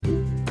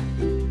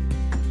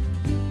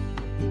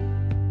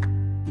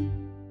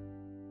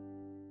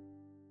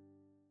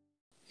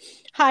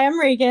Hi, I'm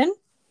Reagan.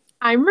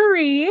 I'm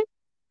Marie,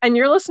 and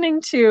you're listening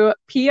to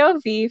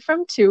POV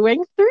from Two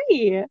Wing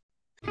 3.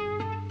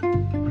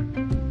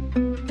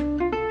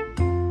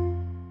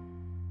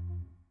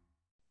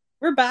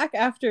 We're back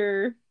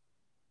after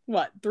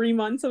what, 3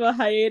 months of a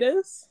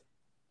hiatus?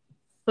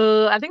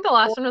 I think the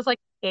last one was like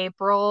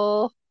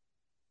April.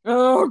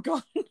 Oh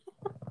God.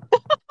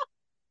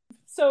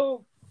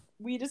 So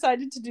we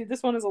decided to do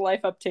this one as a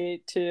life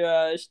update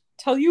to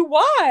tell you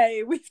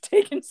why we've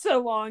taken so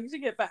long to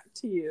get back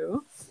to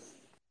you.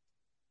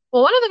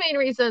 Well, one of the main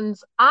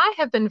reasons I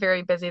have been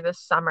very busy this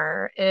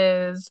summer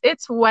is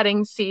it's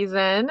wedding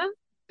season.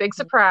 Big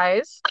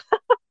surprise.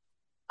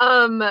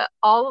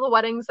 All of the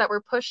weddings that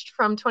were pushed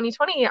from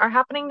 2020 are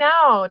happening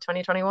now,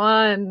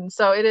 2021.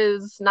 So it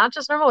is not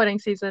just normal wedding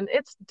season,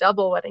 it's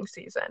double wedding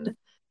season.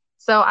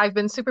 So I've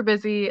been super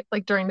busy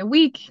like during the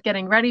week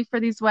getting ready for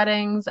these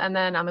weddings and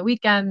then on the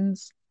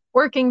weekends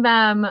working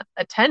them,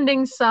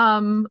 attending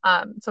some.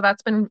 So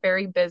that's been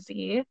very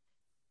busy,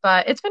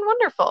 but it's been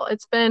wonderful.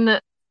 It's been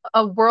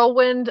a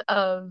whirlwind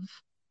of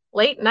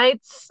late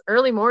nights,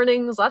 early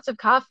mornings, lots of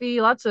coffee,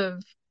 lots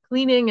of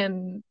cleaning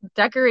and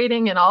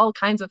decorating and all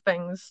kinds of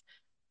things.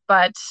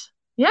 But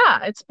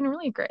yeah, it's been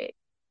really great.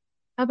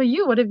 How about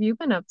you? What have you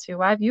been up to?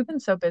 Why have you been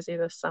so busy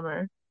this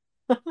summer?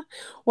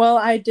 Well,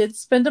 I did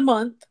spend a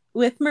month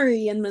with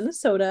Marie in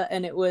Minnesota,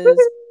 and it was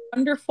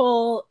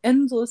wonderful,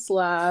 endless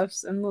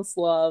laughs, endless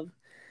love.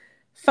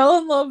 Fell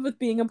in love with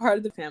being a part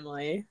of the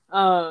family.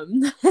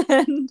 And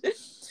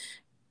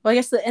well, I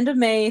guess the end of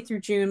May through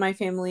June, my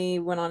family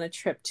went on a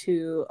trip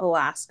to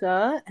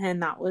Alaska,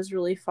 and that was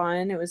really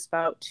fun. It was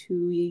about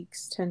 2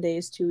 weeks, 10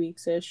 days, 2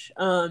 weeks ish.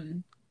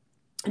 And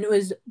it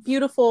was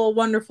beautiful,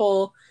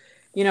 wonderful.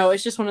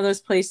 It's just one of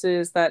those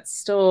places that's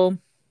still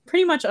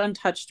pretty much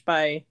untouched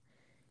by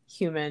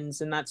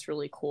humans, and that's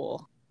really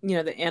cool.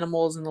 The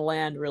animals and the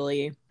land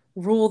really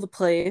rule the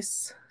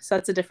place. So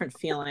that's a different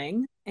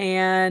feeling.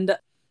 And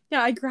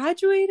yeah, I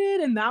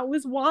graduated, and that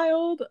was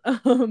wild.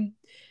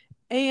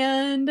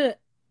 And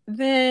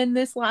then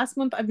this last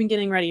month, I've been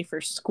getting ready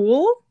for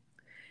school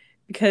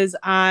because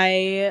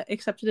I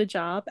accepted a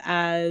job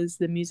as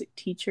the music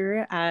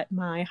teacher at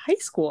my high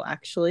school,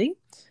 actually,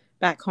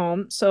 back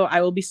home. So I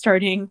will be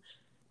starting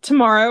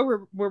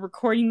tomorrow. We're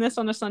recording this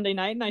on a Sunday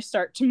night, and I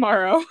start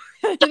tomorrow.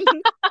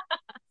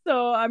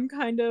 So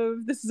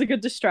this is a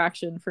good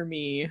distraction for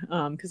me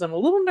because I'm a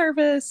little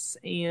nervous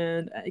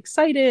and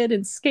excited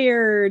and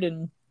scared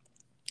and,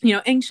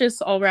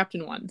 anxious all wrapped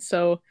in one.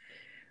 So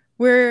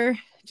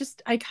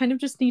I kind of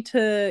just need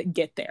to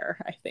get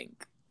there, I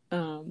think.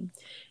 And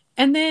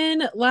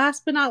then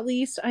last but not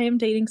least, I am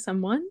dating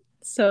someone.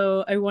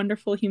 So a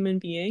wonderful human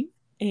being.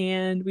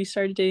 And we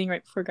started dating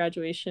right before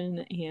graduation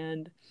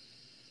and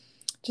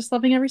just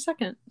loving every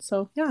second.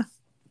 So yeah.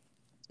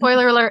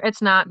 Spoiler alert,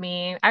 it's not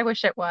me. I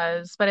wish it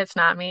was, but it's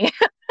not me.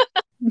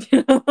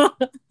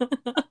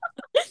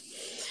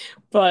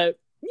 But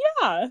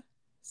yeah.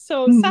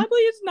 So sadly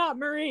it's not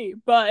Marie,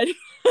 but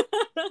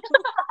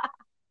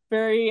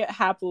very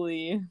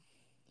happily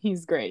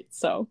he's great.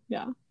 So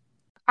yeah.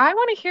 I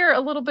want to hear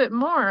a little bit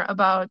more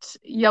about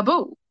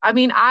Yabu. I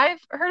mean,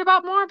 I've heard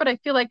about more, but I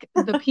feel like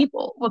the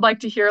people would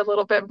like to hear a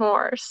little bit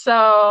more.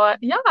 So,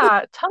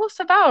 yeah, tell us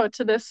about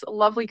this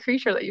lovely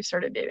creature that you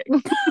started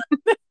dating.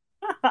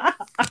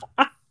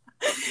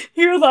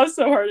 He would laugh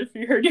so hard if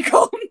he heard you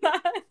call him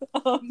that.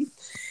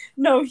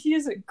 No, he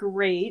is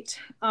great.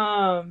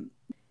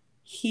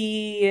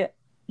 He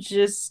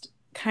just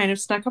kind of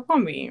snuck up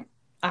on me.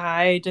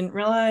 I didn't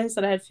realize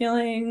that I had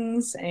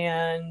feelings,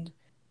 and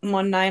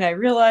one night I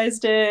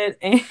realized it,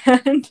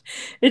 and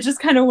it just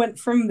kind of went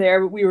from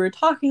there. But we were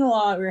talking a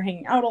lot, we were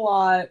hanging out a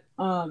lot,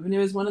 and it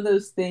was one of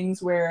those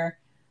things where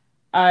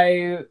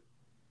I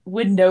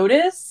would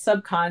notice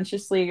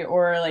subconsciously,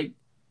 or like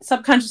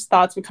subconscious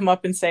thoughts would come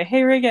up and say,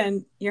 "Hey,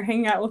 Reagan, you're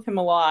hanging out with him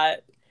a lot."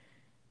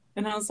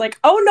 And I was like,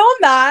 "Oh no,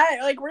 I'm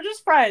not. Like, we're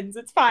just friends.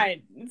 It's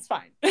fine. It's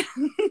fine."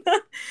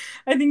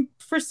 I think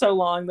for so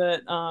long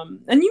that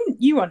and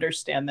you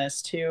understand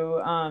this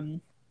too.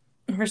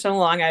 For so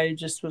long I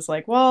just was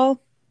like,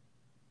 well,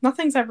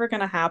 nothing's ever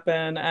gonna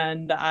happen,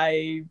 and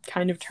I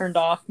kind of turned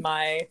off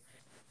my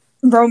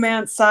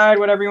romance side,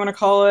 whatever you want to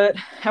call it.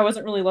 I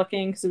wasn't really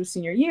looking because it was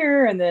senior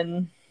year, and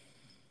then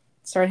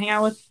started hanging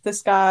out with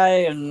this guy,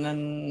 and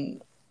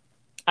then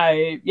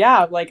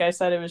yeah, like I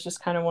said, it was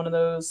just kind of one of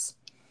those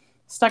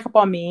stuck up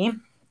on me.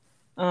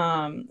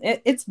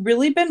 It's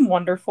really been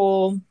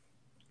wonderful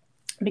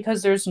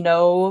because there's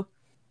no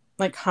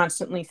like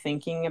constantly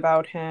thinking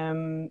about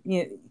him.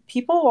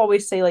 People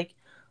always say like,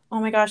 "Oh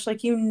my gosh,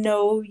 like you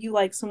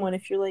like someone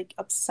if you're like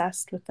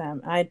obsessed with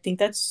them." I think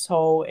that's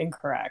so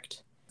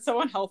incorrect.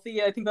 So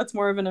unhealthy. I think that's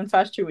more of an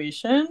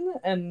infatuation,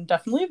 and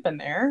definitely have been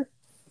there.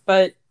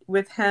 But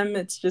with him,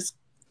 it's just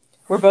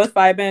we're both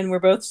vibing. We're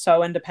both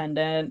so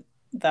independent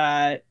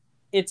that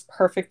it's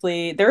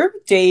perfectly. There are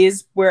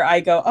days where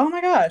I go, "Oh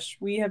my gosh,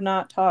 we have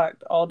not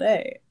talked all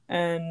day,"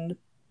 and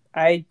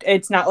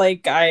it's not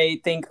like I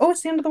think, "Oh,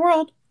 it's the end of the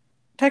world."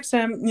 Text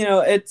him.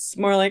 It's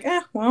more like,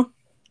 well,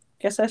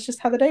 guess that's just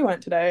how the day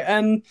went today.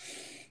 And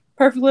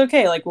perfectly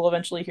okay. Like we'll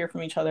eventually hear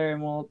from each other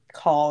and we'll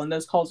call, and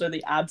those calls are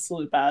the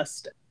absolute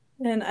best.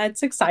 And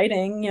it's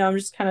exciting. I'm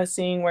just kind of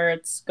seeing where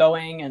it's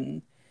going,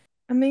 and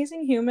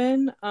amazing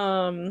human.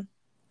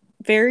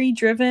 Very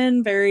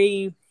driven,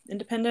 very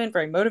independent,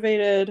 very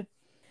motivated.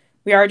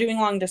 We are doing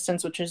long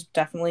distance, which has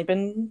definitely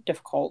been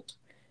difficult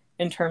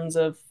in terms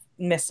of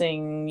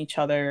missing each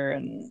other,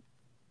 and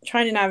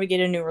trying to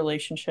navigate a new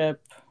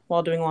relationship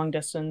while doing long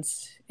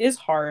distance is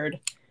hard.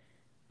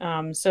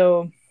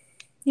 So,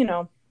 you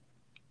know,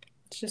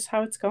 it's just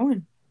how it's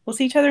going. We'll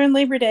see each other in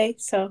Labor Day.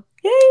 So,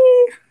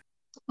 yay!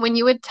 When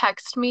you would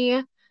text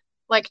me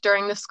like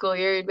during the school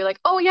year, you'd be like,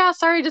 "Oh yeah,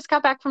 sorry, just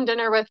got back from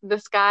dinner with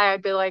this guy."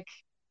 I'd be like,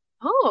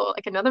 "Oh,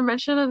 like another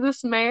mention of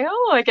this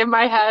male?" Like in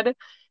my head.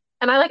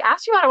 And I like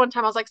asked you about it one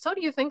time. I was like, "So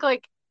do you think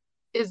like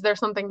is there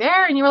something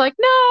there?" And you were like,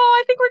 "No,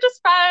 I think we're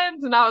just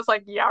friends." And I was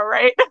like, "Yeah,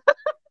 right."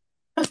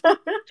 And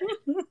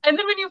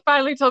then when you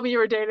finally told me you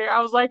were dating,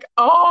 I was like,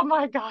 "Oh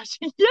my gosh,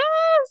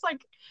 yes!"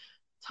 Like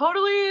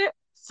totally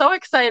so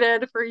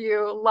excited for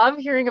you. Love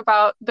hearing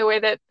about the way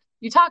that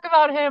you talk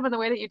about him and the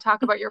way that you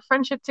talk about your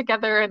friendship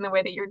together and the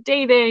way that you're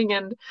dating.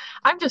 And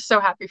I'm just so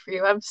happy for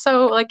you. I'm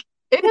so like,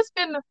 it has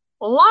been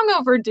long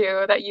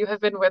overdue that you have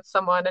been with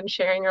someone and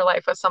sharing your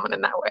life with someone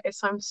in that way.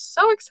 So I'm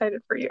so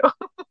excited for you.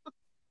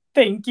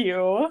 Thank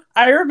you.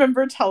 I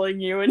remember telling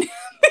you, and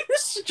the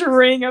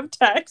string of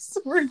texts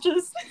were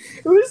just,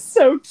 it was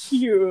so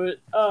cute.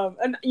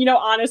 And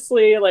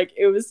honestly, like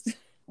it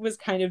was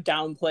kind of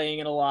downplaying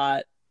it a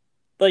lot,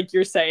 like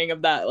you're saying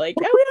of that, like,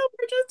 oh,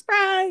 we're just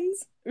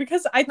friends,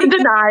 because I The think that,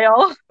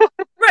 denial.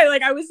 right,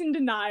 like I was in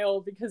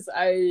denial because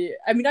I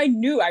mean, I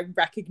knew I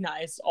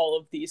recognized all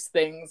of these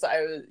things.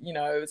 I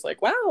was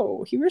like,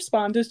 wow, he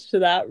responded to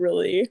that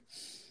really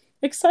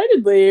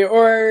excitedly,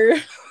 or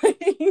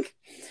like,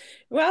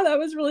 wow, that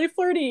was really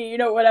flirty,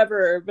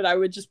 whatever. But I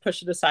would just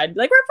push it aside and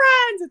be like, we're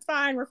friends, it's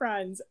fine, we're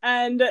friends.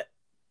 And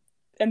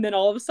then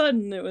all of a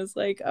sudden it was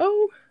like,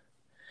 oh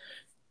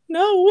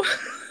no.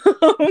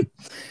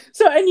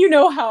 So, and you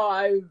know how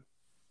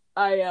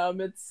I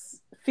am.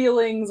 It's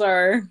feelings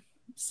are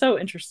so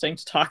interesting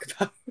to talk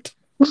about.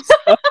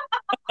 So,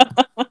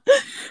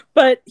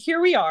 but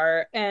here we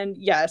are, and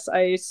yes,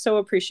 I so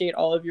appreciate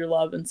all of your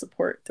love and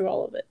support through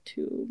all of it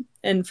too,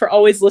 and for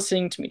always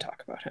listening to me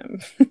talk about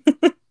him.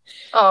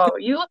 Oh,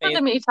 you listen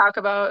to me talk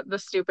about the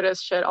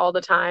stupidest shit all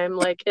the time.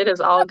 Like it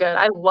is all good.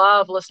 I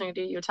love listening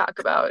to you talk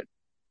about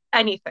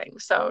anything.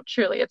 So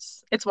truly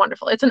it's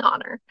wonderful. It's an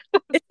honor.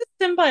 It's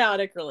a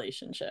symbiotic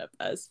relationship,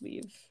 as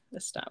we've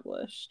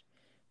established.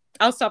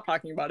 I'll stop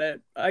talking about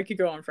it. I could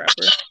go on forever.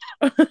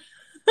 I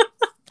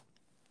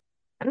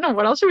don't know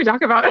what else should we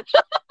talk about.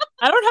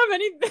 I don't have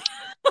any.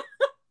 I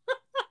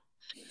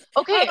don't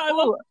Okay. know. I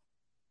love. Ooh,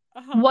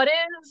 Uh-huh. what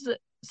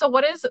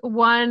what is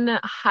one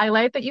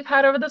highlight that you've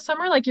had over the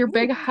summer? Like your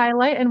big Ooh.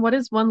 highlight, and what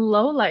is one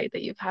low light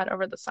that you've had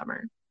over the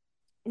summer?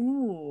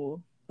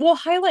 Ooh. Well,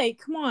 highlight.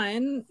 Come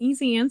on,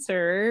 easy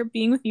answer.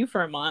 Being with you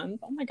for a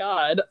month. Oh my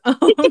god.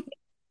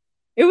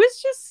 It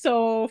was just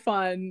so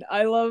fun.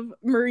 I love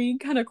Marie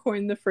kind of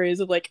coined the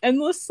phrase of like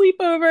endless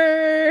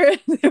sleepover.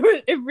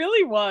 It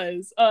really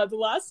was. The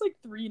last like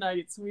 3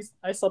 nights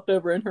I slept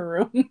over in her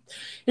room,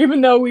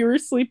 even though we were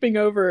sleeping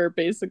over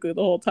basically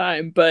the whole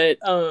time. But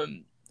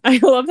I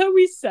love how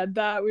we said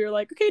that. We were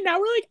like, okay, now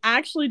we're like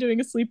actually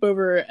doing a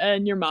sleepover,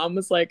 and your mom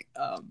was like,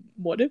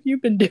 what have you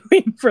been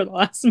doing for the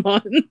last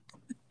month?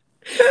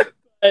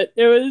 But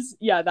it was,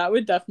 yeah, that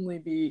would definitely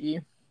be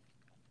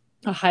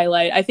a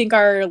highlight. I think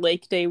our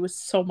lake day was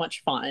so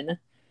much fun,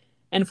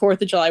 and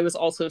 4th of July was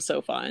also so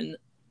fun.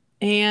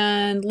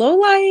 And low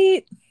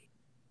light,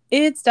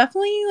 it's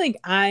definitely like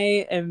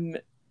I am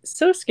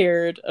so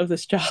scared of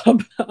this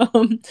job,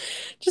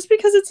 just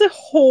because it's a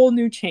whole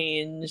new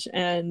change,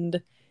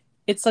 and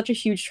it's such a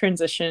huge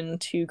transition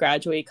to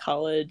graduate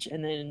college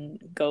and then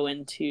go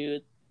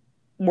into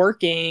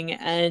working,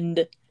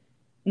 and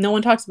no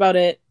one talks about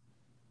it,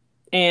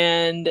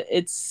 and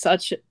it's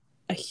such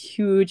a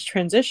huge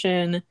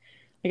transition.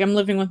 Like I'm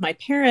living with my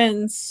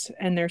parents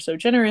and they're so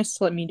generous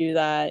to let me do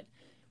that.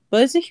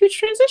 But it's a huge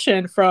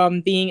transition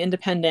from being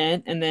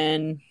independent and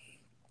then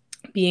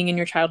being in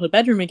your childhood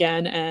bedroom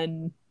again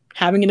and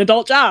having an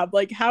adult job.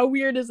 Like how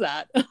weird is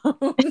that?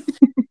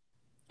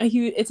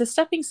 It's a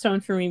stepping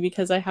stone for me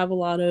because I have a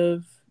lot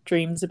of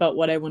dreams about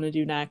what I want to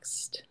do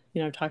next.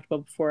 I've talked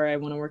about before, I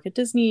want to work at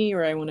Disney,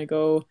 or I want to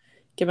go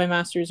get my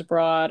master's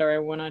abroad, or I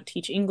want to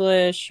teach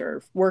English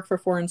or work for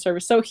foreign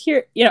service. So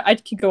here, I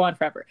could go on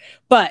forever.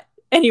 But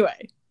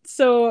anyway,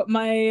 so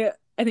I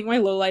think my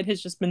low light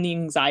has just been the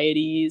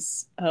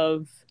anxieties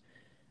of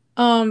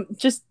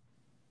just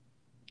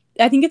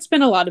I think it's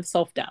been a lot of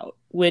self-doubt,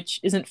 which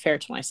isn't fair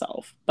to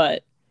myself,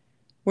 but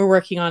we're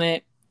working on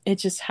it. It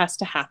just has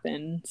to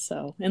happen.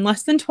 So, in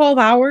less than 12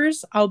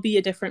 hours, I'll be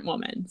a different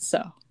woman.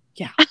 So,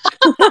 yeah.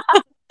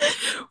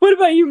 What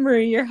about you,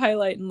 Marie? Your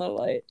highlight and low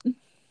light?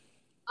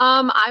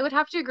 I would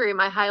have to agree.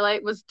 My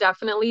highlight was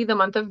definitely the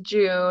month of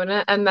June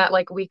and that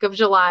like week of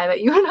July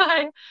that you and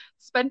I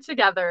spent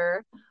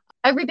together.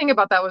 everything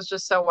about that was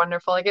just so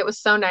wonderful. Like it was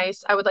so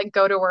nice. I would like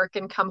go to work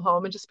and come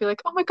home and just be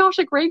like, oh my gosh,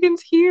 like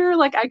Reagan's here.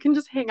 Like I can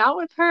just hang out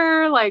with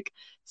her, like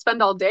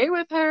spend all day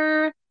with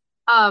her.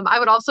 I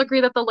would also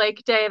agree that the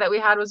lake day that we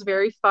had was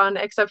very fun,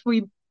 except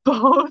we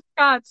both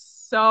got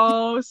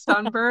so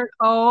sunburned.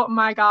 Oh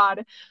my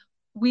God.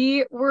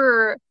 We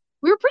were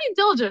we were pretty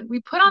diligent. We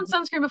put on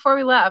sunscreen before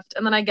we left,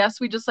 and then I guess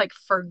we just like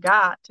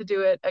forgot to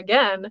do it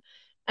again.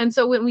 And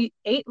so when we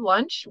ate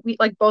lunch, we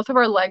like both of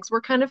our legs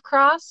were kind of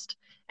crossed.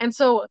 And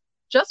so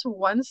just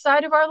one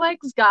side of our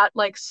legs got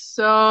like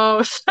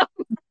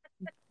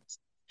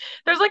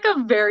there's like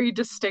a very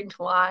distinct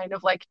line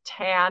of like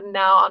tan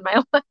now on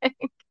my leg.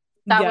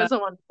 That Yeah. was a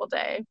wonderful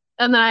day.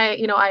 And then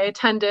I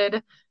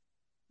attended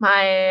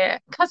my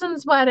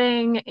cousin's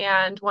wedding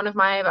and one of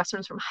my best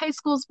friends from high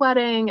school's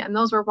wedding, and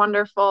those were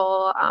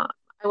wonderful. I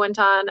went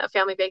on a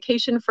family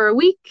vacation for a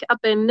week up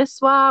in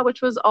Nisswa,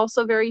 which was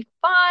also very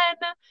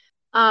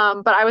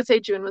fun. But I would say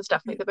June was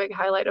definitely the big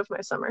highlight of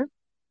my summer.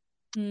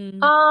 Mm.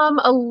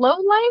 A low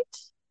light,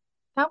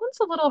 that one's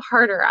a little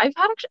harder. I've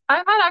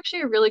had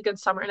actually a really good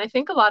summer, and I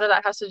think a lot of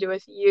that has to do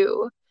with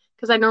you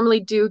because I normally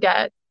do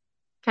get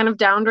kind of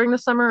down during the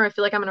summer. I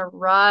feel like I'm in a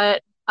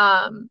rut.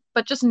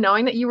 But just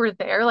knowing that you were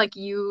there, like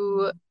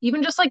you,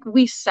 even just like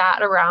we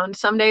sat around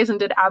some days and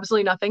did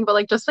absolutely nothing, but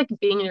like just like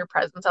being in your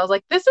presence, I was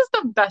like, this is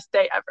the best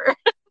day ever.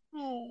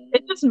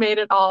 It Oh. just made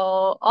it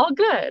all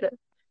good.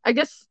 I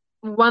guess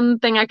one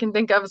thing I can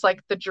think of is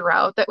like the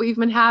drought that we've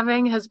been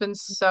having has been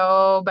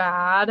so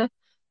bad,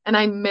 and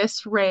I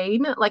miss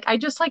rain. Like I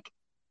just like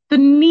the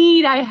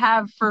need I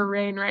have for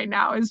rain right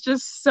now is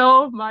just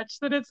so much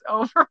that it's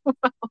overwhelming.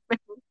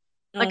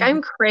 Like Oh my.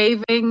 I'm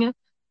craving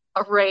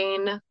a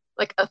rain,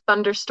 like a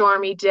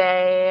thunderstormy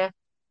day,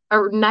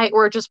 a night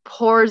where it just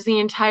pours the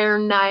entire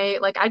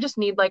night. Like I just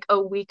need like a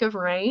week of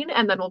rain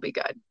and then we'll be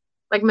good.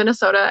 Like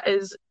Minnesota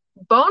is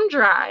bone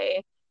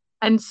dry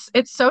and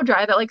it's so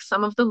dry that like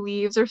some of the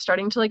leaves are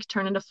starting to like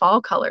turn into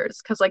fall colors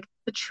because like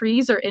the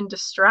trees are in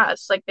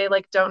distress. Like they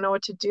like don't know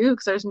what to do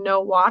because there's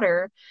no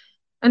water.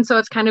 And so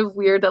it's kind of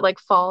weird that like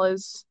fall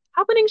is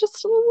happening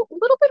just a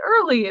little bit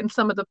early in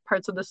some of the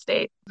parts of the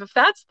state. If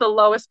that's the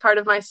lowest part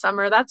of my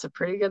summer, that's a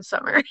pretty good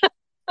summer.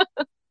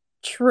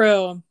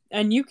 True.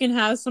 And you can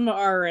have some of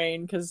our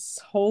rain because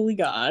holy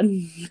God.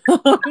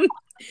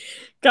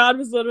 God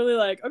was literally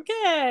like,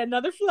 okay,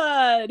 another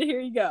flood. Here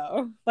you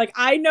go. Like,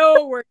 I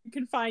know where you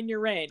can find your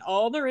rain.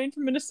 All the rain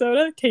from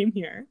Minnesota came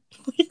here.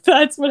 Like,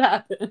 that's what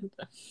happened.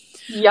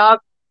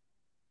 Yup.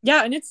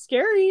 Yeah, and it's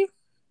scary.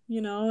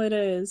 It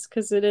is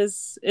because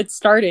it's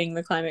starting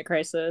the climate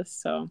crisis.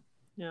 So,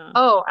 yeah.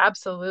 Oh,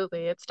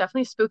 absolutely. It's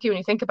definitely spooky when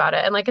you think about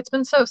it. And like it's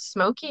been so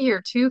smoky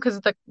here too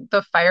because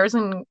the fires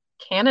in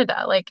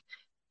Canada. Like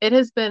it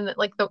has been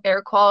like the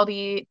air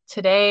quality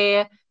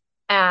today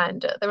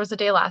and there was a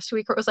day last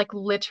week where it was like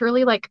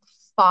literally like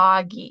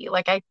foggy.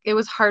 Like it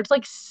was hard to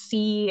like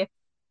see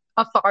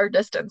a far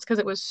distance because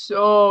it was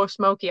so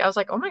smoky. I was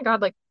like, "Oh my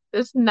God, like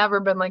this never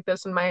been like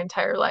this in my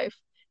entire life."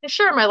 And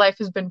sure, my life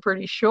has been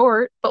pretty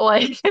short, but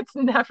like it's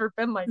never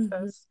been like Mhm.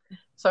 this.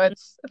 So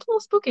it's a little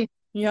spooky.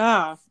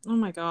 Yeah. Oh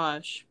my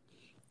gosh.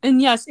 And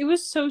yes, it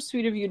was so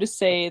sweet of you to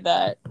say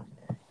that.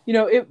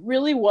 It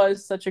really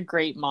was such a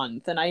great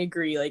month, and I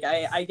agree. Like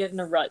I get in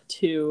a rut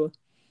too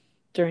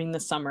during the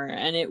summer,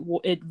 and it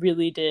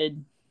really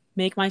did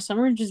make my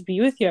summer just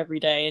be with you every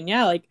day. And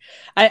yeah, like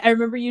I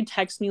remember you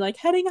text me like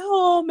heading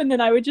home, and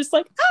then I would just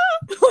like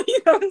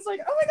I was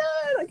like, oh my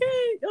God,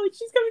 okay, like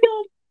she's coming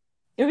home.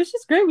 It was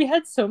just great. We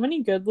had so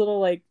many good little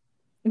like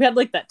we had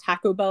like that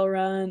Taco Bell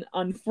run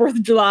on 4th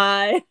of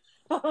July.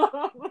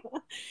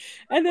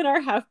 And then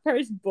our half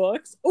price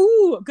books.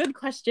 Ooh, good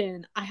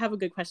question. I have a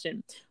good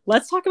question.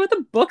 Let's talk about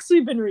the books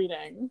we've been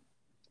reading.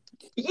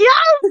 Yeah,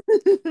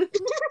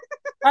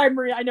 All right,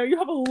 Maria, I know you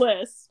have a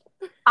list.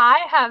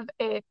 I have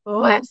a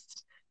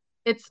list.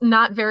 It's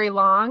not very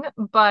long,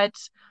 but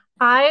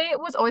I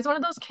was always one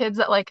of those kids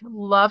that like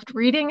loved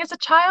reading as a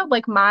child.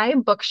 Like my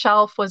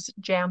bookshelf was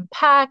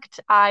jam-packed.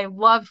 I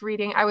loved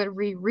reading. I would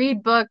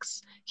reread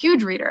books,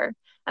 huge reader.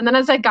 And then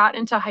as I got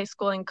into high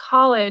school and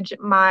college,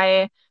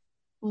 my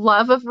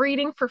love of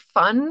reading for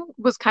fun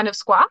was kind of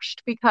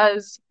squashed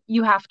because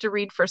you have to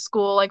read for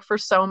school like for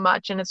so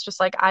much and it's just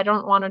like I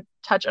don't want to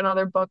touch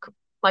another book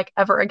like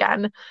ever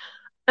again.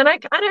 And I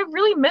kind of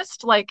really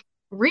missed like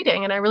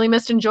reading and I really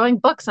missed enjoying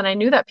books and I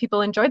knew that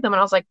people enjoyed them and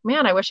I was like,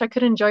 man, I wish I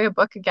could enjoy a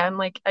book again.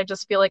 Like I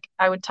just feel like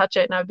I would touch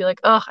it and I would be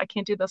like, "Oh, I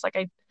can't do this. Like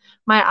I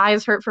my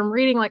eyes hurt from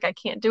reading, like I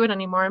can't do it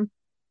anymore."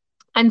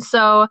 And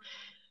so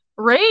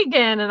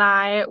Reagan and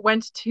I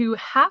went to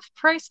Half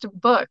Priced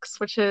Books,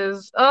 which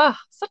is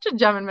such a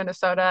gem in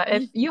Minnesota.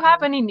 If you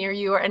have Yeah. any near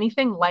you or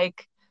anything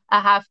like a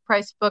Half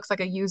Priced Books,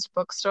 like a used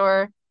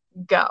bookstore,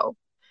 go.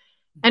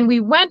 And we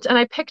went and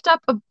I picked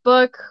up a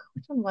book.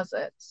 Which one was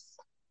it?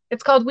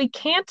 It's called We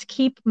Can't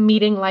Keep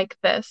Meeting Like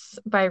This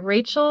by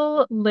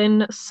Rachel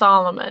Lynn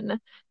Solomon.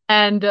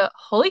 And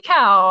holy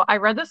cow, I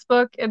read this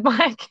book in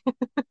like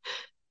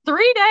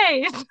 3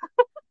 days.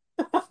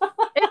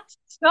 It's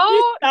You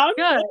so sound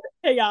good.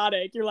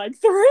 chaotic. You're like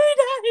 3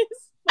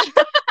 days.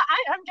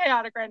 I'm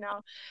chaotic right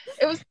now.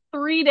 It was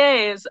 3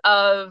 days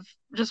of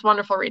just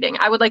wonderful reading.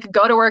 I would like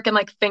go to work and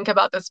like think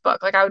about this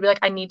book. Like I would be like,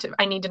 I need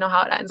to know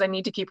how it ends. I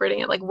need to keep reading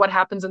it. Like what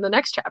happens in the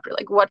next chapter?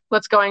 Like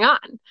what's going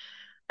on?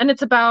 And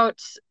it's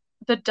about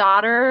the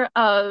daughter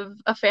of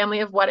a family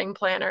of wedding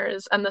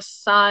planners and the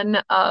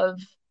son of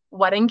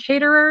wedding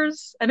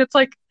caterers. And it's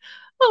like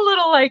a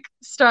little like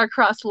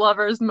star-crossed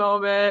lovers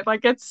moment.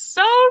 Like it's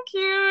so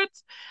cute.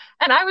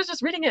 And I was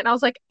just reading it and I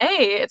was like,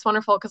 hey, it's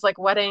wonderful because like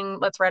wedding,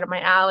 that's right up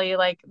my alley.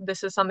 Like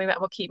this is something that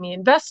will keep me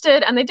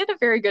invested. And they did a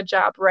very good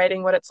job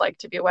writing what it's like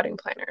to be a wedding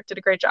planner. Did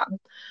a great job.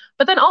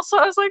 But then also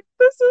I was like,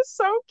 this is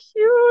so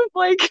cute.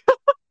 Like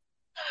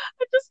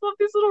I just love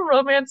these little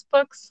romance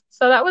books.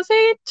 So that was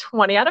a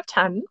 20 out of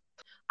 10.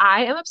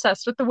 I am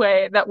obsessed with the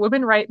way that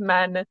women write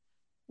men.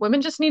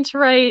 Women just need to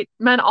write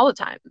men all the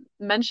time.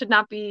 Men should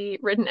not be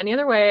written any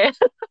other way.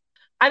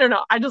 I don't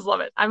know. I just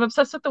love it. I'm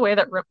obsessed with the way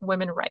that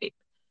women write.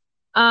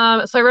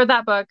 So I read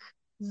that book,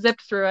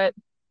 zipped through it,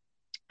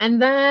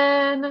 and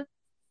then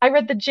I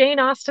read The Jane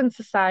Austen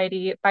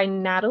Society by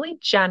Natalie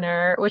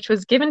Jenner, which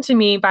was given to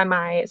me by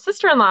my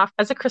sister-in-law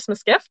as a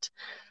Christmas gift.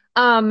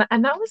 And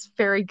that was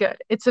very good.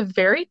 It's a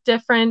very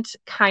different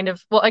kind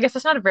of, well, I guess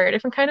it's not a very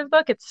different kind of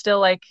book. It's still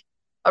like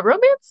a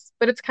romance,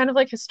 but it's kind of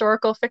like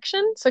historical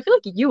fiction. So I feel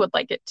like you would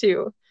like it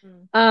too.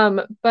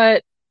 Mm.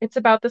 But it's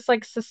about this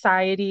like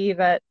society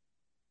that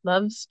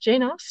loves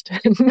Jane Austen.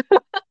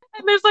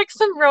 And there's like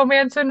some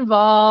romance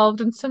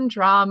involved and some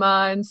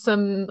drama and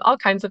some all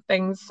kinds of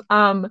things.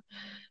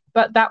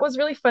 But that was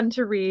really fun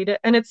to read.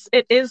 And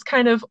it is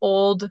kind of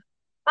old,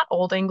 not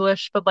old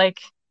English, but like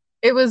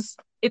it's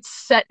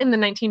set in the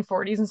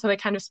 1940s and so they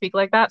kind of speak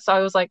like that. So I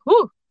was like,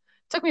 whoo, it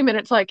took me a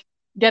minute to like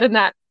get in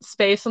that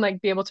space and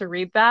like be able to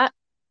read that.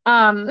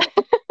 Um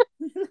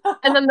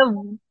and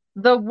then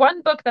the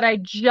one book that I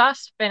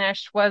just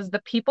finished was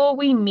The People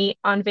We Meet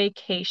on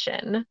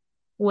Vacation,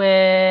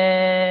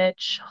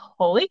 which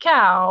holy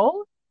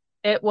cow,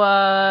 it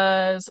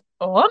was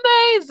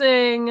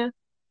amazing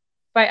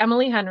by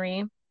Emily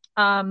Henry.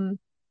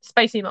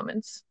 Spicy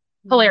moments,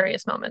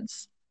 hilarious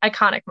moments,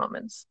 iconic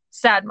moments,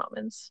 sad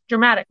moments,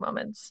 dramatic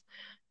moments,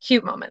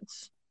 cute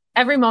moments.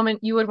 Every moment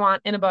you would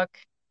want in a book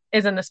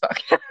is in this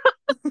book.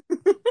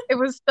 It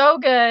was so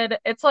good.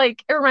 It's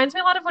like, it reminds me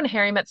a lot of When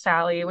Harry Met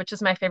Sally, which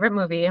is my favorite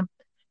movie.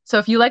 So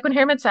if you like When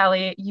Harry Met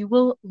Sally, you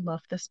will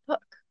love this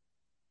book.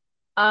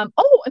 And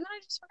then I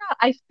just forgot.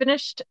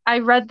 I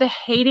read The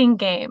Hating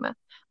Game.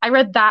 I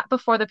read that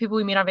before The People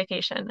We Meet on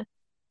Vacation.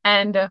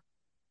 And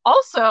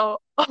also,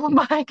 oh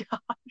my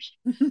gosh,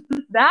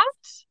 that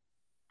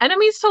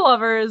enemies to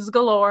lovers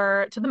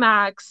galore to the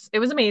max. It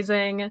was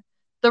amazing.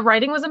 The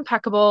writing was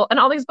impeccable. And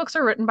all these books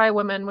are written by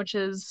women, which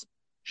is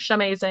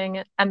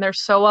amazing. And they're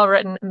so well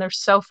written and they're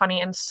so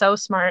funny and so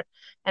smart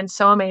and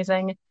so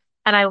amazing.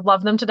 And I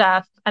love them to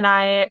death. And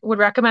I would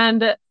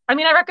recommend, I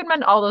mean, I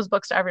recommend all those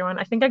books to everyone.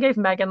 I think I gave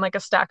Megan like a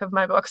stack of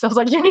my books. I was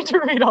like, you need to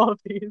read all of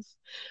these.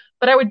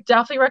 But I would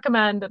definitely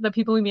recommend The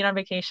People We Meet on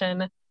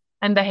Vacation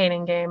and The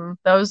Hating Game.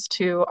 Those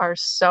two are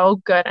so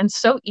good and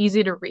so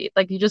easy to read.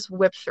 Like you just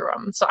whip through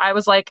them. So I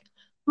was like,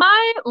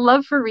 my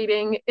love for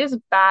reading is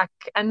back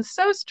and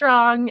so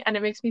strong, and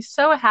it makes me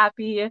so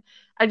happy.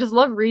 I just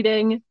love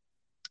reading.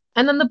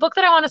 And then the book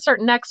that I want to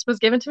start next was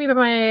given to me by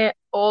my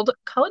old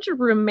college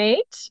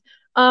roommate.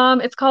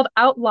 It's called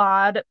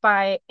Outlawed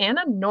by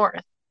Anna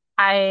North.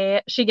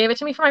 She gave it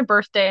to me for my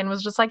birthday and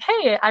was just like,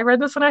 "Hey, I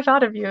read this and I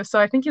thought of you, so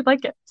I think you'd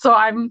like it." So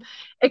I'm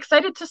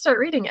excited to start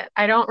reading it.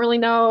 I don't really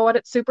know what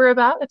it's super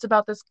about. It's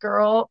about this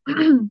girl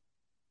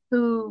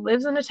who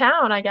lives in a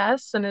town, I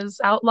guess, and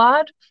is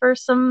outlawed for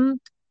some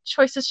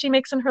choices she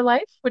makes in her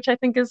life, which I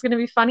think is going to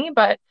be funny.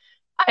 But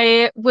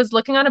I was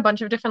looking on a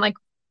bunch of different like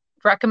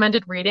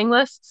recommended reading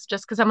lists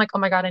just because I'm like, oh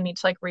my God, I need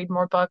to like read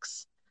more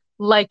books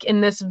like in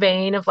this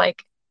vein of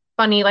like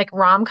funny like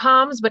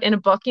rom-coms, but in a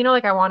book, you know,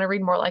 like I want to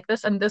read more like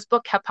this. And this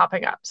book kept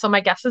popping up. So my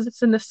guess is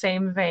it's in the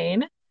same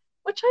vein,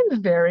 which I'm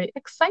very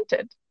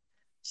excited.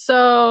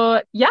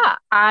 So yeah,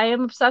 I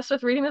am obsessed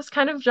with reading this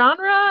kind of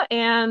genre,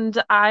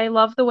 and I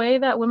love the way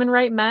that women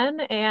write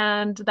men,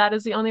 and that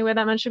is the only way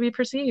that men should be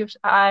perceived.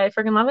 I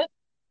freaking love it.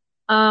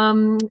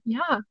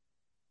 Yeah.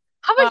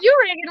 How Uh, about you,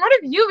 Reagan? What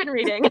have you been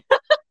reading?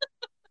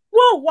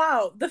 Whoa,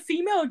 wow. The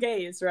female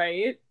gaze,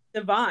 right?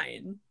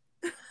 Divine.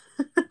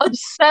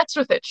 Obsessed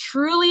with it.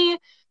 Truly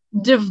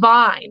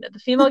divine. The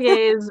female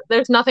gaze,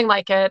 there's nothing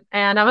like it,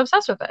 and I'm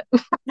obsessed with it.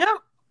 Yeah.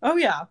 Oh,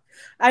 yeah.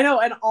 I know.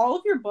 And all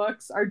of your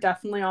books are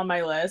definitely on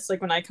my list.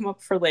 Like when I come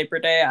up for Labor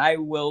Day, I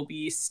will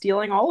be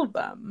stealing all of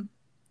them.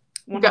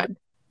 100. Good.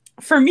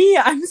 For me,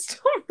 I'm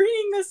still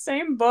reading the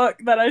same book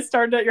that I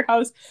started at your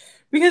house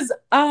because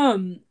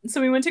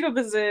so we went to go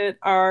visit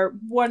our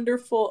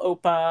wonderful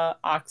Opa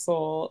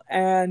Axel,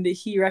 and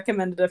he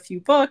recommended a few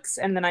books,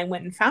 and then I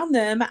went and found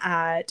them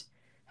at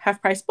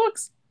Half Price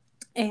Books.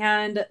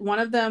 And one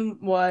of them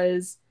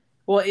is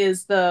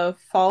The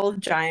Fall of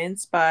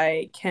Giants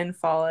by Ken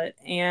Follett.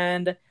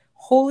 And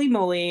holy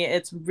moly,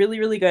 it's really,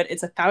 really good.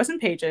 It's 1,000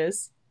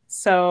 pages.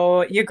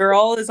 So your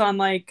girl is on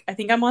like, I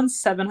think I'm on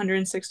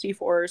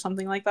 764 or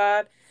something like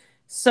that.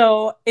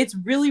 So it's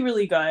really,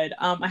 really good.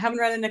 I haven't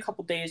read it in a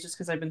couple days just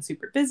because I've been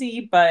super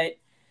busy, but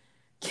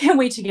can't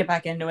wait to get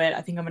back into it. I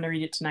think I'm going to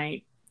read it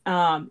tonight.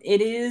 It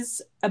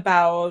is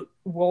about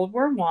World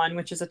War One,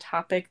 which is a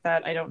topic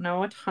that I don't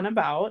know a ton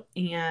about,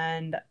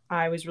 and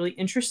I was really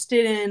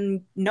interested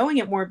in knowing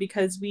it more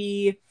because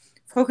we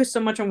focus so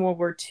much on World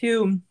War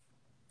Two,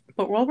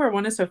 but World War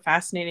One is so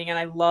fascinating, and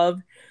I love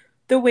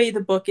the way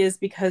the book is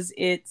because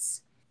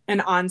it's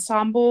an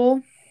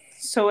ensemble.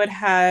 So it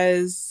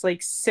has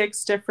like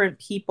six different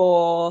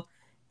people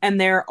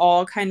and they're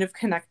all kind of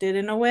connected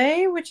in a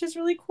way, which is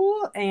really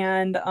cool.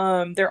 And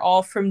they're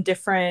all from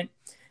different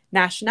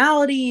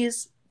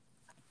nationalities.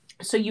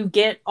 So you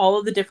get all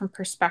of the different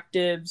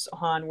perspectives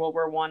on World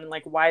War One and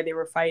like why they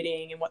were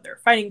fighting and what they were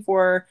fighting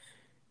for,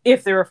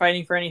 if they were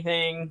fighting for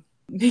anything,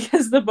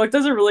 because the book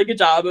does a really good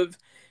job of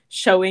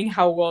showing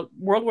how World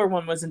War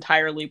One was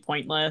entirely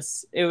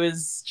pointless. It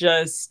was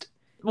just,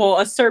 well,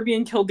 a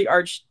Serbian killed the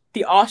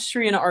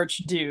Austrian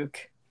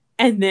Archduke,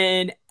 and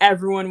then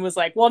everyone was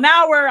like, well,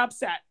 now we're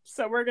upset,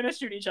 so we're gonna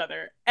shoot each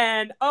other.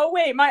 And oh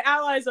wait, my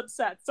ally's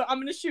upset, so I'm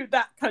gonna shoot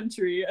that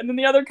country. And then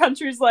the other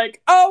country's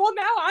like, oh well,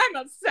 now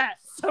I'm upset.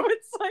 So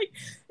it's like,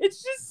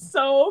 it's just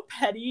so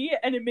petty,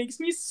 and it makes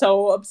me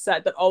so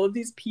upset that all of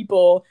these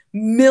people,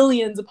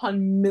 millions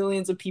upon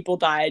millions of people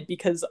died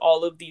because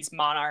all of these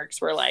monarchs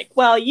were like,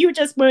 well, you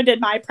just wounded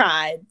my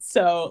pride.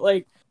 So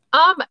like,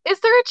 Is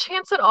there a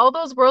chance that all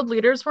those world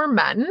leaders were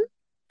men?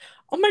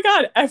 oh my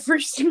god,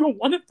 every single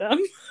one of them.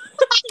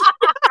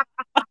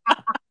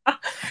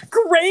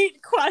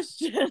 Great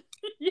question.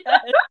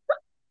 Yes.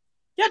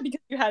 Yeah,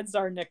 because you had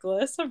Tsar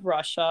Nicholas of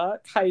Russia,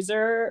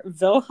 Kaiser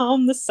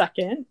Wilhelm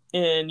II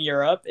in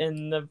Europe,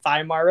 in the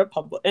Weimar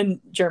Republic, in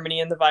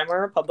Germany, in the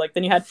Weimar Republic.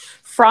 Then you had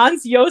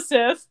Franz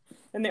Josef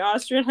in the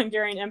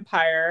Austrian-Hungarian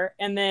Empire,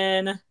 and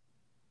then,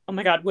 oh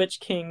my god, which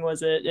king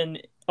was it?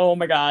 And oh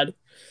my god,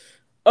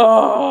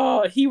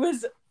 oh, he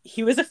was a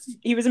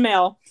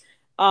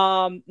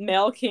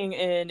male king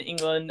in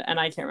England, and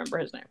I can't remember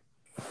his name,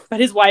 but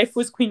his wife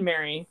was Queen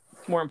Mary.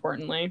 More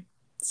importantly,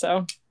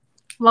 so.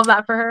 Love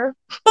that for her.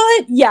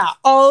 But yeah,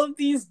 all of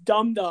these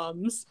dum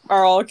dums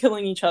are all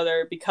killing each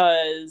other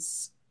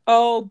because,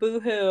 oh,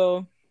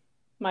 boo-hoo,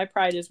 my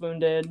pride is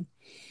wounded.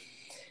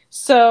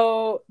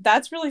 So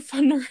that's really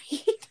fun to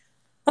read.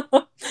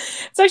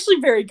 It's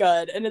actually very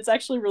good, and it's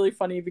actually really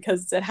funny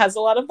because it has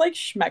a lot of like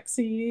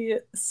schmexy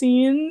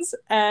scenes,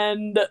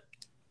 and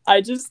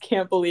I just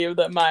can't believe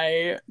that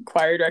my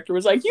choir director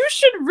was like, you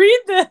should read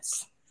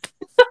this.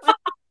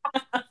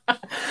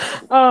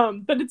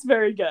 But it's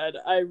very good.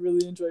 I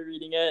really enjoy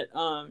reading it,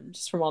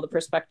 just from all the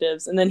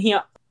perspectives. And then he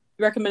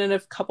recommended a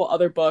couple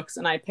other books,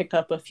 and I picked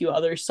up a few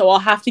others. So I'll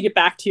have to get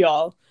back to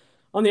y'all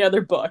on the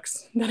other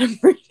books that I'm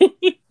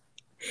reading.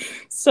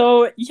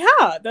 So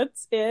yeah,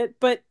 that's it.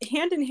 But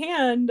hand in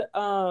hand,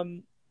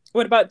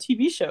 what about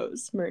TV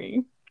shows,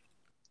 Marie?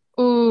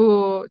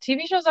 Ooh,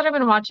 TV shows that I've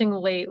been watching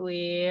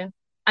lately.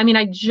 I mean,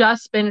 I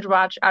just binge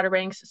watched Outer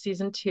Banks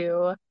season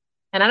two.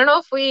 And I don't know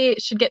if we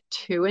should get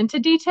too into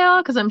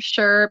detail because I'm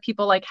sure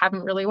people like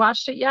haven't really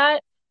watched it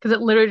yet because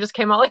it literally just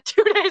came out like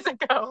 2 days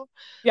ago.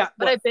 Yeah,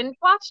 But I binge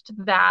watched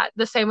that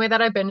the same way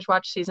that I binge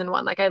watched season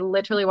one. Like I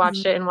literally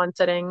watched it in one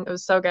sitting. It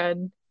was so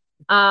good.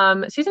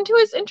 Season two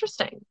is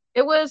interesting.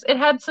 It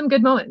had some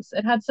good moments.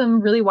 It had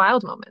some really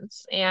wild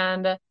moments.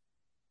 And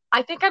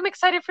I think I'm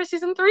excited for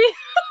season three.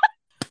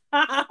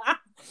 I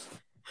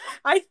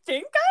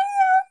think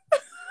I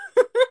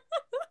am.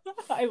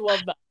 I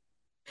love that.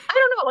 I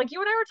don't know, like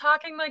you and I were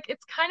talking, like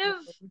it's kind of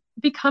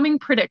becoming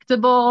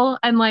predictable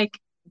and like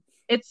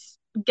it's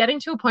getting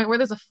to a point where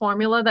there's a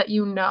formula that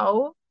you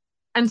know.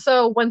 And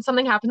so when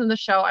something happens in the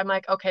show, I'm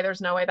like, okay,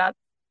 there's no way that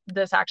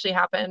this actually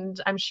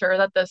happened. I'm sure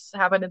that this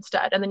happened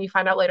instead. And then you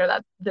find out later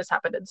that this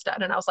happened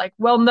instead. And I was like,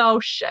 well, no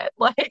shit.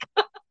 Like,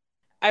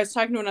 I was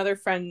talking to another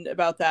friend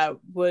about that.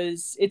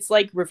 It's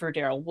like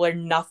Riverdale, where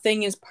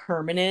nothing is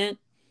permanent,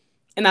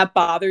 and that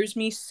bothers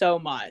me so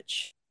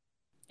much.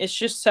 It's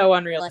just so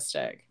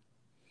unrealistic.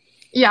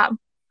 yeah.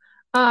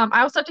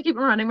 I also have to keep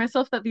reminding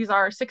myself that these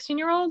are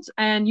 16-year-olds,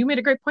 and you made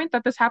a great point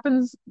that this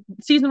happens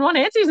season one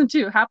and season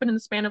two happened in the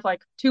span of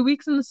like 2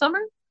 weeks in the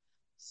summer.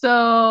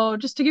 So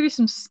just to give you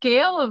some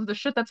scale of the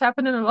shit that's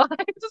happened in their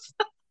lives.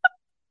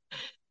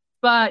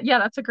 But yeah,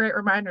 that's a great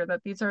reminder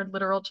that these are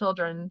literal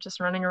children just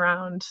running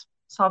around,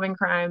 solving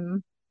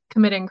crime,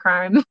 committing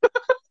crime.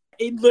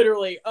 It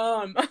literally,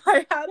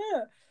 I had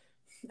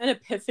an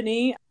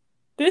epiphany.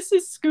 This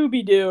is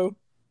Scooby Doo.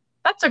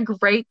 That's a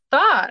great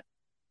thought.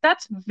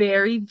 That's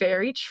very,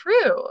 very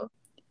true.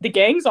 The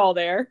gang's all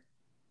there.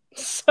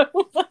 So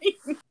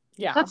like,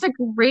 yeah. That's a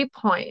great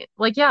point.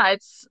 Like, yeah,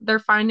 they're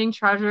finding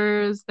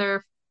treasures,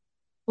 they're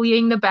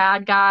fleeing the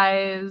bad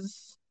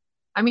guys.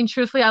 I mean,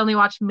 truthfully, I only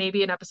watched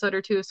maybe an episode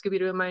or two of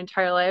Scooby-Doo in my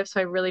entire life, so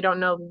I really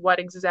don't know what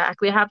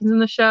exactly happens in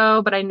the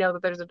show, but I know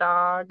that there's a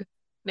dog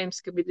named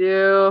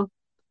Scooby-Doo.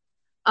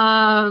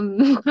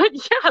 But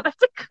yeah,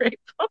 that's a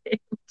great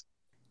point.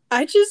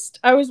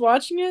 I was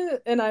watching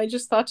it and I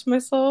just thought to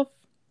myself,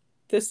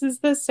 this is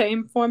the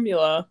same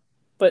formula,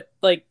 but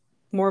like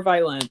more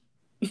violent.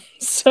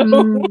 So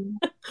Mm,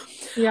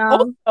 yeah.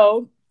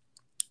 also,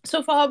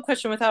 so follow-up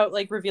question without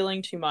like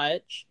revealing too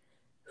much.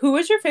 Who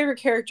is your favorite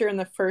character in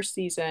the first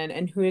season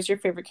and who is your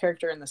favorite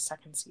character in the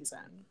second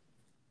season?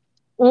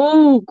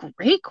 Oh,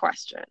 great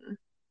question.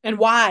 And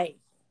why?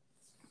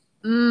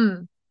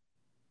 Mm.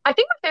 I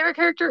think my favorite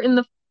character in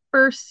the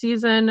first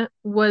season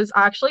was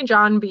actually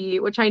John B,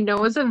 which I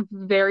know is a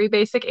very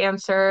basic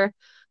answer,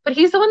 but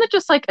he's the one that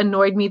just like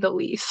annoyed me the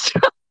least.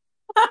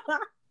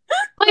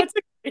 Like, That's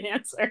a great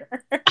answer.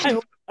 I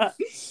love that.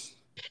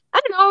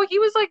 I don't know, he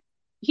was like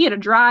he had a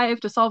drive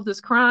to solve this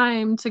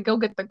crime, to go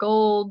get the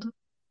gold,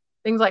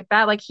 things like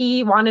that. Like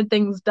he wanted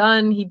things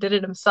done, he did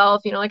it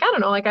himself, like I don't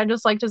know, like I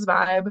just liked his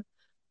vibe.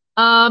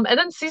 And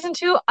then season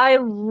two, I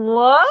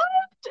loved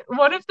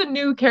one of the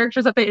new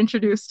characters that they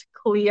introduced,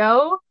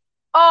 Cleo.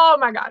 Oh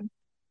my God,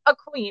 a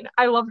queen.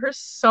 I love her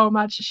so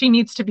much. She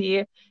needs to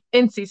be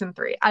in season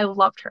three. I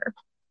loved her.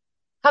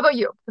 How about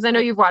you? Because I know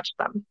you've watched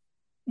them.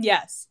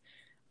 Yes.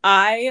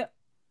 I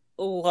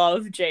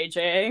love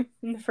JJ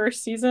in the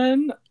first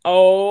season.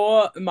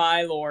 Oh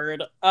my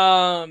lord.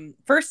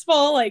 First of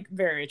all, like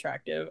very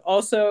attractive.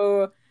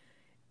 Also,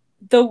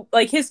 the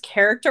like his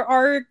character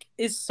arc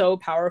is so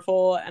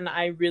powerful and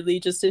I really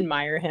just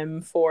admire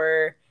him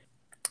for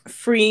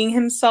freeing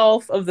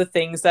himself of the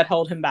things that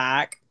held him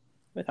back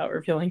without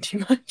revealing too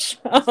much.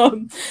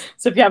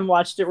 So if you haven't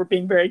watched it, we're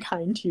being very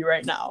kind to you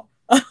right now.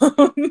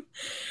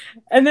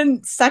 And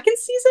then second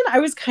season, I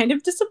was kind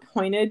of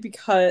disappointed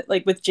because,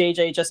 like, with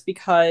JJ, just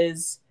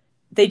because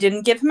they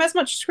didn't give him as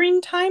much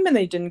screen time and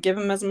they didn't give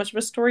him as much of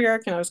a story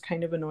arc, and I was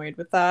kind of annoyed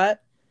with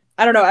that.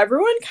 I don't know.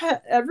 Everyone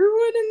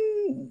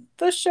in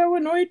the show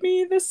annoyed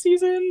me this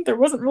season. There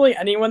wasn't really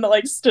anyone that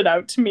like stood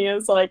out to me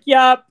as like,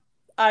 yep,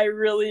 I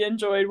really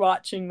enjoyed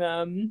watching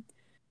them.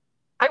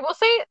 I will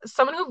say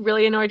someone who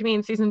really annoyed me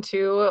in season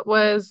two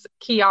was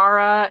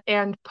Kiara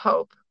and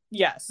Pope.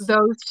 Yes.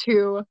 Those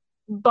two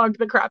bugged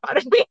the crap out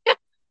of me.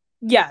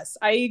 Yes,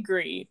 I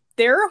agree.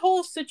 Their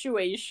whole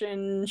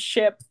situation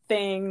ship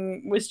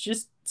thing was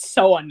just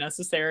so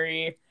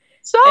unnecessary.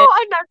 So And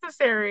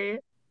unnecessary.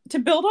 to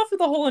build off of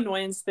the whole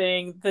annoyance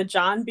thing, the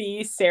John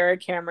B. Sarah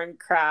Cameron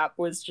crap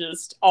was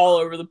just all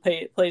over the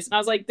place. And I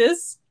was like,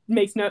 this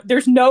makes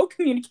there's no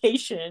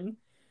communication,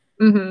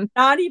 Hmm.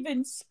 not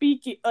even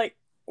speaking. Like,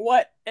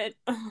 what?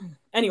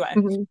 Anyway.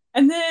 Hmm.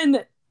 And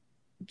then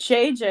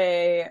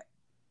JJ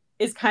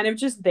is kind of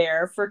just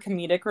there for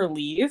comedic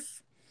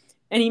relief.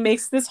 And he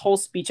makes this whole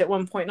speech at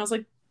one point, and I was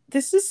like,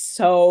 this is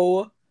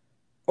so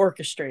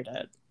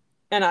orchestrated.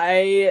 And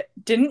I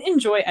didn't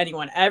enjoy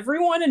anyone.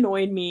 Everyone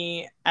annoyed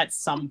me at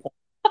some point,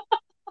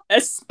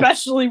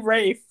 especially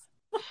Rafe.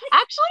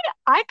 Actually,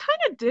 I kind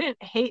of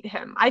didn't hate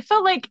him. I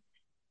felt like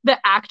the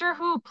actor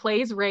who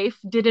plays Rafe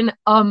did an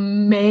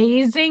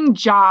amazing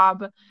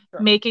job Sure.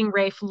 making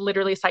Rafe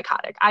literally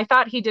psychotic. I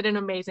thought he did an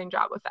amazing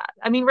job with that.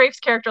 I mean, Rafe's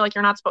character, like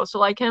you're not supposed to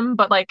like him,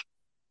 but like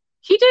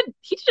he did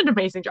an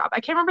amazing job. I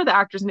can't remember the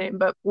actor's name,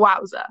 but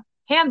wowza.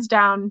 Hands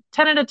down,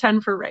 10 out of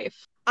 10 for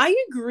Rafe. I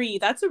agree.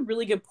 That's a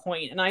really good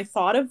point. And I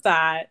thought of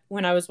that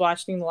when I was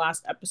watching the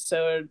last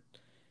episode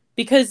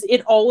because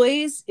it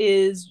always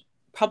is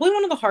probably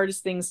one of the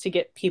hardest things to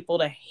get people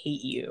to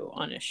hate you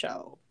on a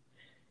show.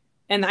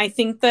 And I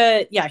think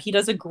that, yeah, he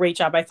does a great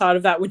job. I thought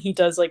of that when he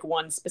does like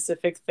one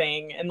specific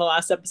thing in the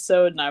last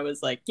episode, and I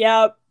was like,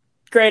 yeah,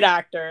 great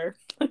actor.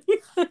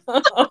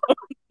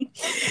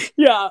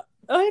 Yeah,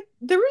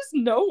 there was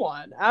no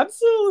one,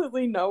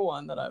 absolutely no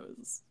one that I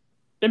was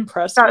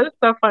impressed That with. is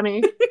so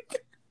funny.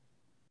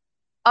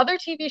 Other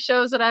TV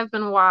shows that I've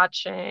been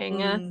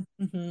watching,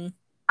 Mm-hmm.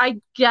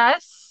 I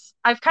guess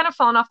I've kind of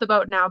fallen off the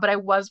boat now, but I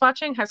was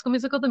watching High School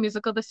Musical,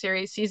 the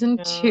series, season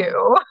Yeah.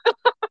 two.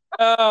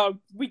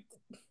 We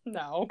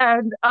no.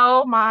 And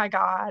oh my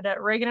God,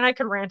 Reagan and I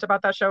could rant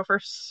about that show for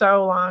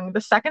so long.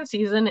 The second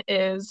season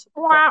is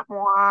wah,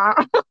 wah.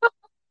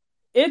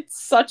 It's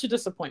such a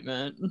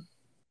disappointment.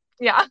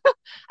 Yeah.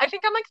 I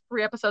think I'm like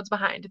 3 episodes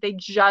behind. They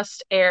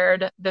just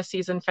aired the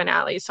season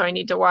finale, so I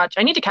need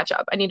to catch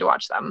up. I need to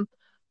watch them.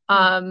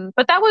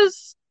 But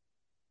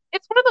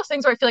it's one of those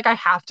things where I feel like I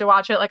have to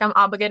watch it. Like I'm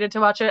obligated to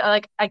watch it.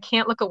 Like I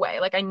can't look away.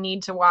 Like I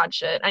need to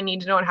watch it. I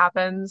need to know what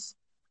happens.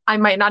 I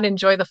might not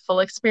enjoy the full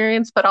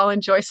experience, but I'll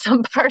enjoy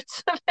some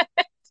parts of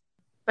it.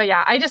 But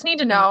yeah, I just need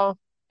to know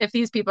if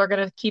these people are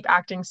going to keep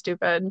acting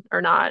stupid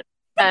or not.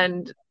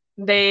 And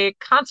they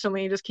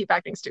constantly just keep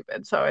acting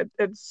stupid. So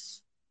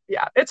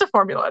yeah, it's a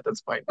formula at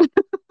this point.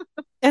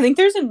 I think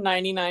there's a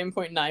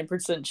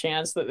 99.9%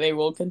 chance that they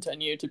will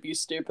continue to be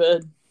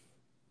stupid.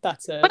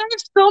 That's But it. I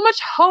have so much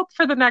hope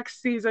for the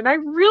next season. I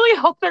really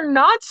hope they're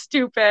not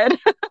stupid.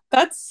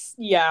 That's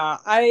yeah.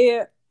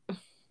 I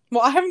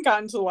haven't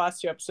gotten to the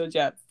last two episodes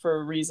yet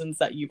for reasons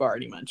that you've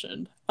already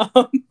mentioned.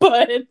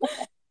 But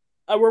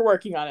we're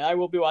working on it. I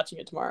will be watching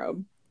it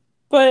tomorrow.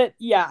 But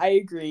yeah, I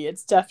agree.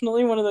 It's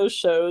definitely one of those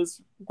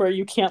shows where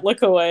you can't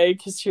look away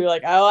because you're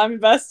like, oh, I'm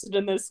invested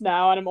in this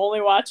now, and I'm only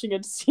watching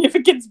it to see if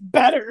it gets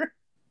better.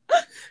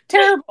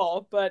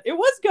 Terrible, but it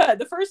was good.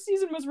 The first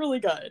season was really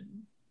good.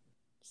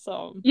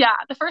 So Yeah,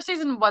 the first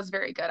season was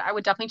very good. I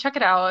would definitely check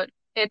it out.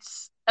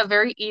 It's a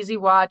very easy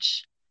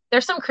watch.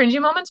 There's some cringy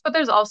moments, but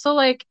there's also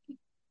like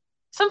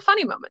some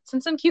funny moments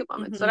and some cute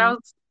moments that Hmm.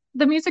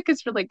 the music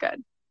is really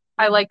good.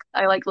 Hmm.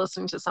 I like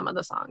listening to some of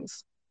the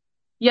songs.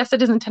 Yes,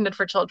 it is intended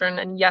for children,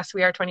 and yes,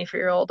 we are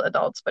 24-year-old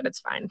adults, but it's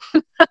fine.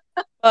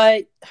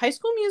 But High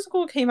School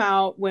Musical came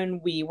out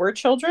when we were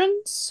children,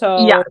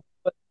 Yeah.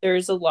 so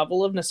there's a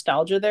level of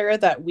nostalgia there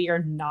that we are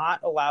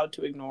not allowed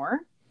to ignore.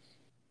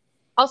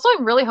 Also,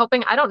 I'm really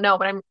hoping, I don't know,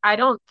 but I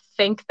don't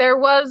think there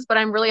was, but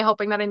I'm really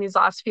hoping that in these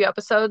last few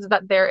episodes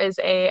that there is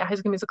a High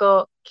School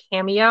Musical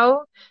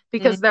cameo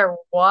because there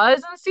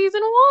was in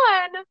season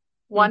one.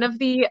 One Mm-hmm. of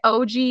the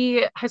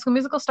OG High School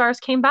Musical stars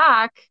came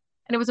back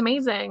and it was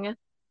amazing.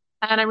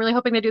 And I'm really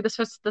hoping they do this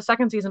for the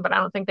second season, but I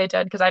don't think they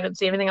did because I didn't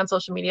see anything on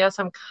social media.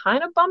 So I'm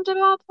kind of bummed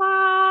about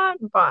that,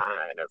 but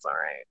it's all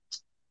right.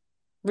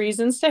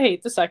 Reasons to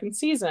hate the second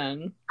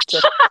season.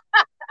 Just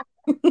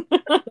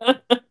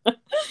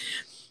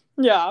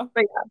yeah.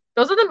 But yeah,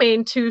 those are the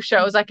main two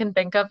shows I can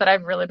think of that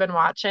I've really been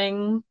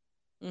watching.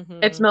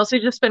 It's Hmm. mostly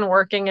just been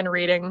working and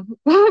reading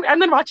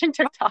and then watching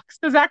TikToks.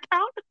 Does that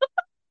count?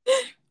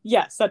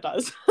 Yes, that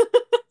does.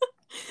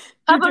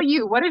 How You're doing about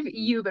you? What have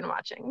you been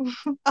watching?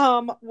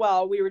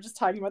 well, we were just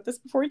talking about this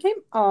before we came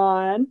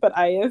on, but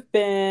I have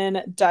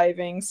been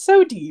diving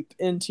so deep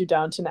into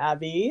Downton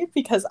Abbey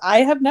because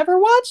I have never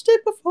watched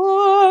it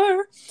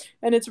before.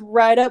 And it's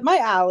right up my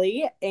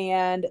alley.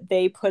 And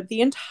they put the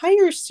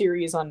entire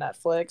series on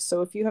Netflix.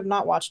 So if you have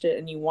not watched it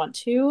and you want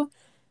to,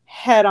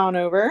 head on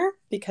over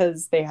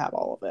because they have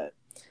all of it.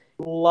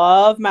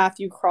 Love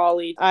Matthew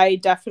Crawley. I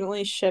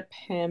definitely ship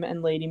him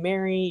and Lady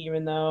Mary,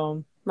 even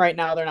though right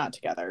now they're not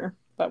together.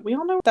 But we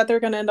all know that they're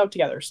going to end up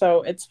together,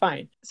 so it's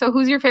fine. So,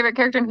 who's your favorite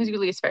character and who's your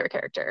least favorite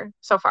character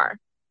so far?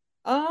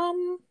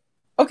 Um,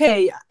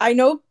 okay, I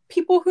know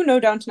people who know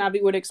Downton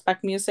Abbey would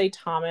expect me to say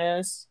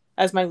Thomas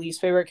as my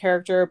least favorite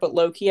character, but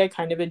low-key, I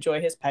kind of enjoy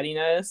his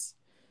pettiness.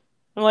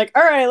 I'm like,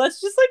 all right,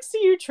 let's just like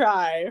see you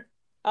try.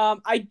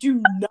 I do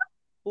not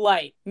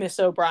like Miss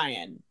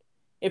O'Brien.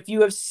 If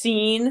you have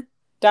seen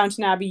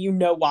Downton Abbey, you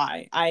know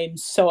why. I am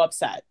so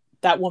upset.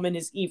 That woman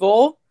is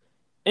evil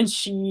and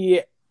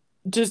she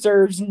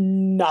deserves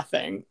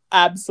nothing.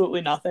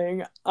 Absolutely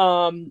nothing.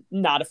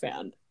 Not a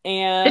fan. It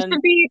And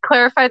should be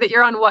clarified that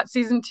you're on what,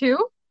 season two?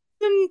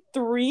 season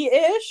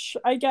three-ish,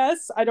 I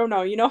guess. I don't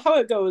know. You know how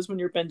it goes when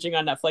you're binging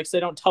on Netflix. They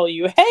don't tell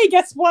you, hey,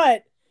 guess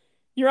what?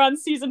 You're on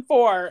season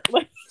four.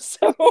 Like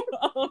so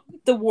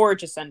the war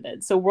just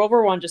ended. So World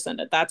War One just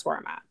ended. That's where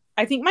I'm at.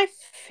 I think my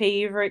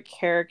favorite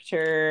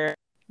character,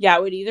 yeah,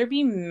 it would either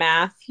be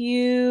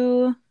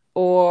Matthew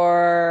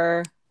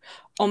or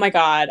oh my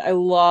god, I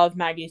love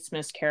Maggie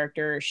Smith's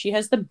character. She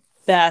has the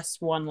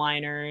best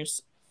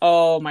one-liners.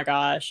 Oh my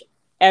gosh.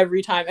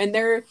 Every time. And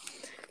they're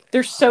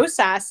so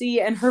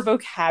sassy and her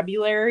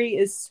vocabulary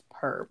is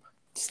superb.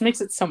 Just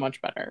makes it so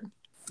much better.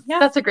 Yeah.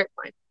 That's a great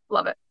point.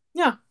 Love it.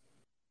 Yeah.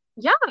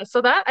 Yeah,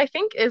 so that I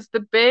think is the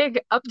big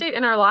update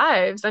in our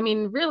lives. I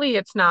mean, really,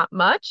 it's not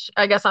much.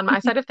 I guess on my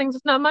side of things,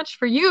 it's not much.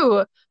 For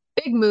you,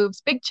 big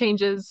moves, big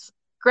changes,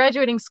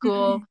 graduating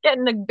school,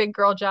 getting a big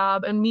girl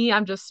job, and me,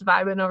 I'm just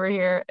vibing over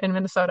here in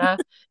Minnesota.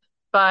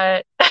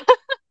 But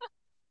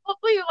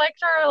hopefully you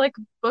liked our like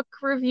book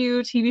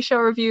review, TV show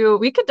review.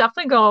 We could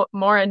definitely go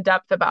more in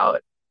depth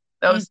about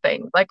those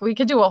things. Like we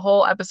could do a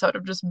whole episode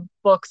of just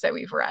books that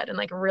we've read and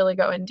like really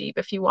go in deep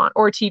if you want,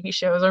 or TV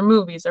shows or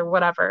movies or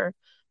whatever.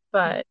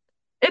 But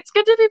it's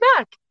good to be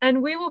back.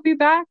 And we will be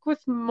back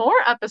with more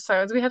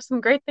episodes. We have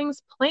some great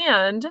things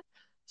planned.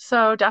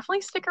 So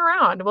definitely stick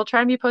around. We'll try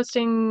and be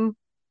posting,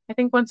 I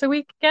think, once a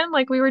week again,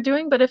 like we were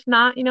doing. But if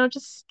not,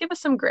 just give us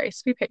some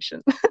grace. Be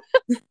patient.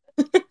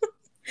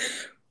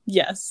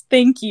 Yes,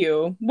 thank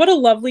you. What a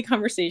lovely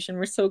conversation.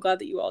 We're so glad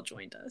that you all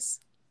joined us.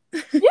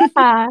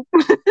 Yeah.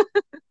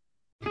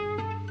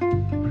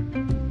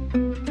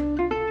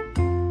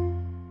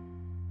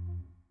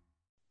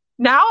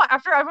 Now,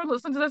 after everyone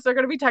listens to this, they're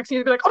going to be texting you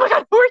to be like, oh my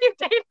God, who are you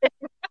dating?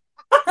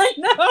 I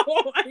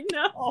know, I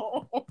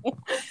know.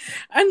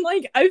 And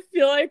like, I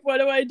feel like, what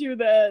do I do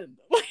then?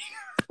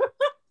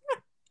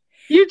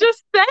 You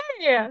just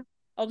say.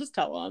 I'll just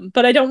tell them,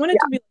 but I don't want it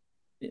to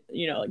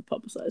Yeah, be, like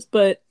publicized.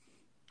 But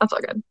that's all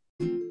good.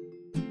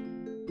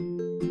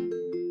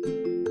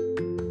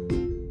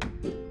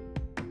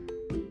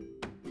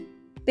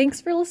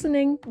 Thanks for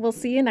listening. We'll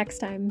see you next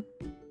time.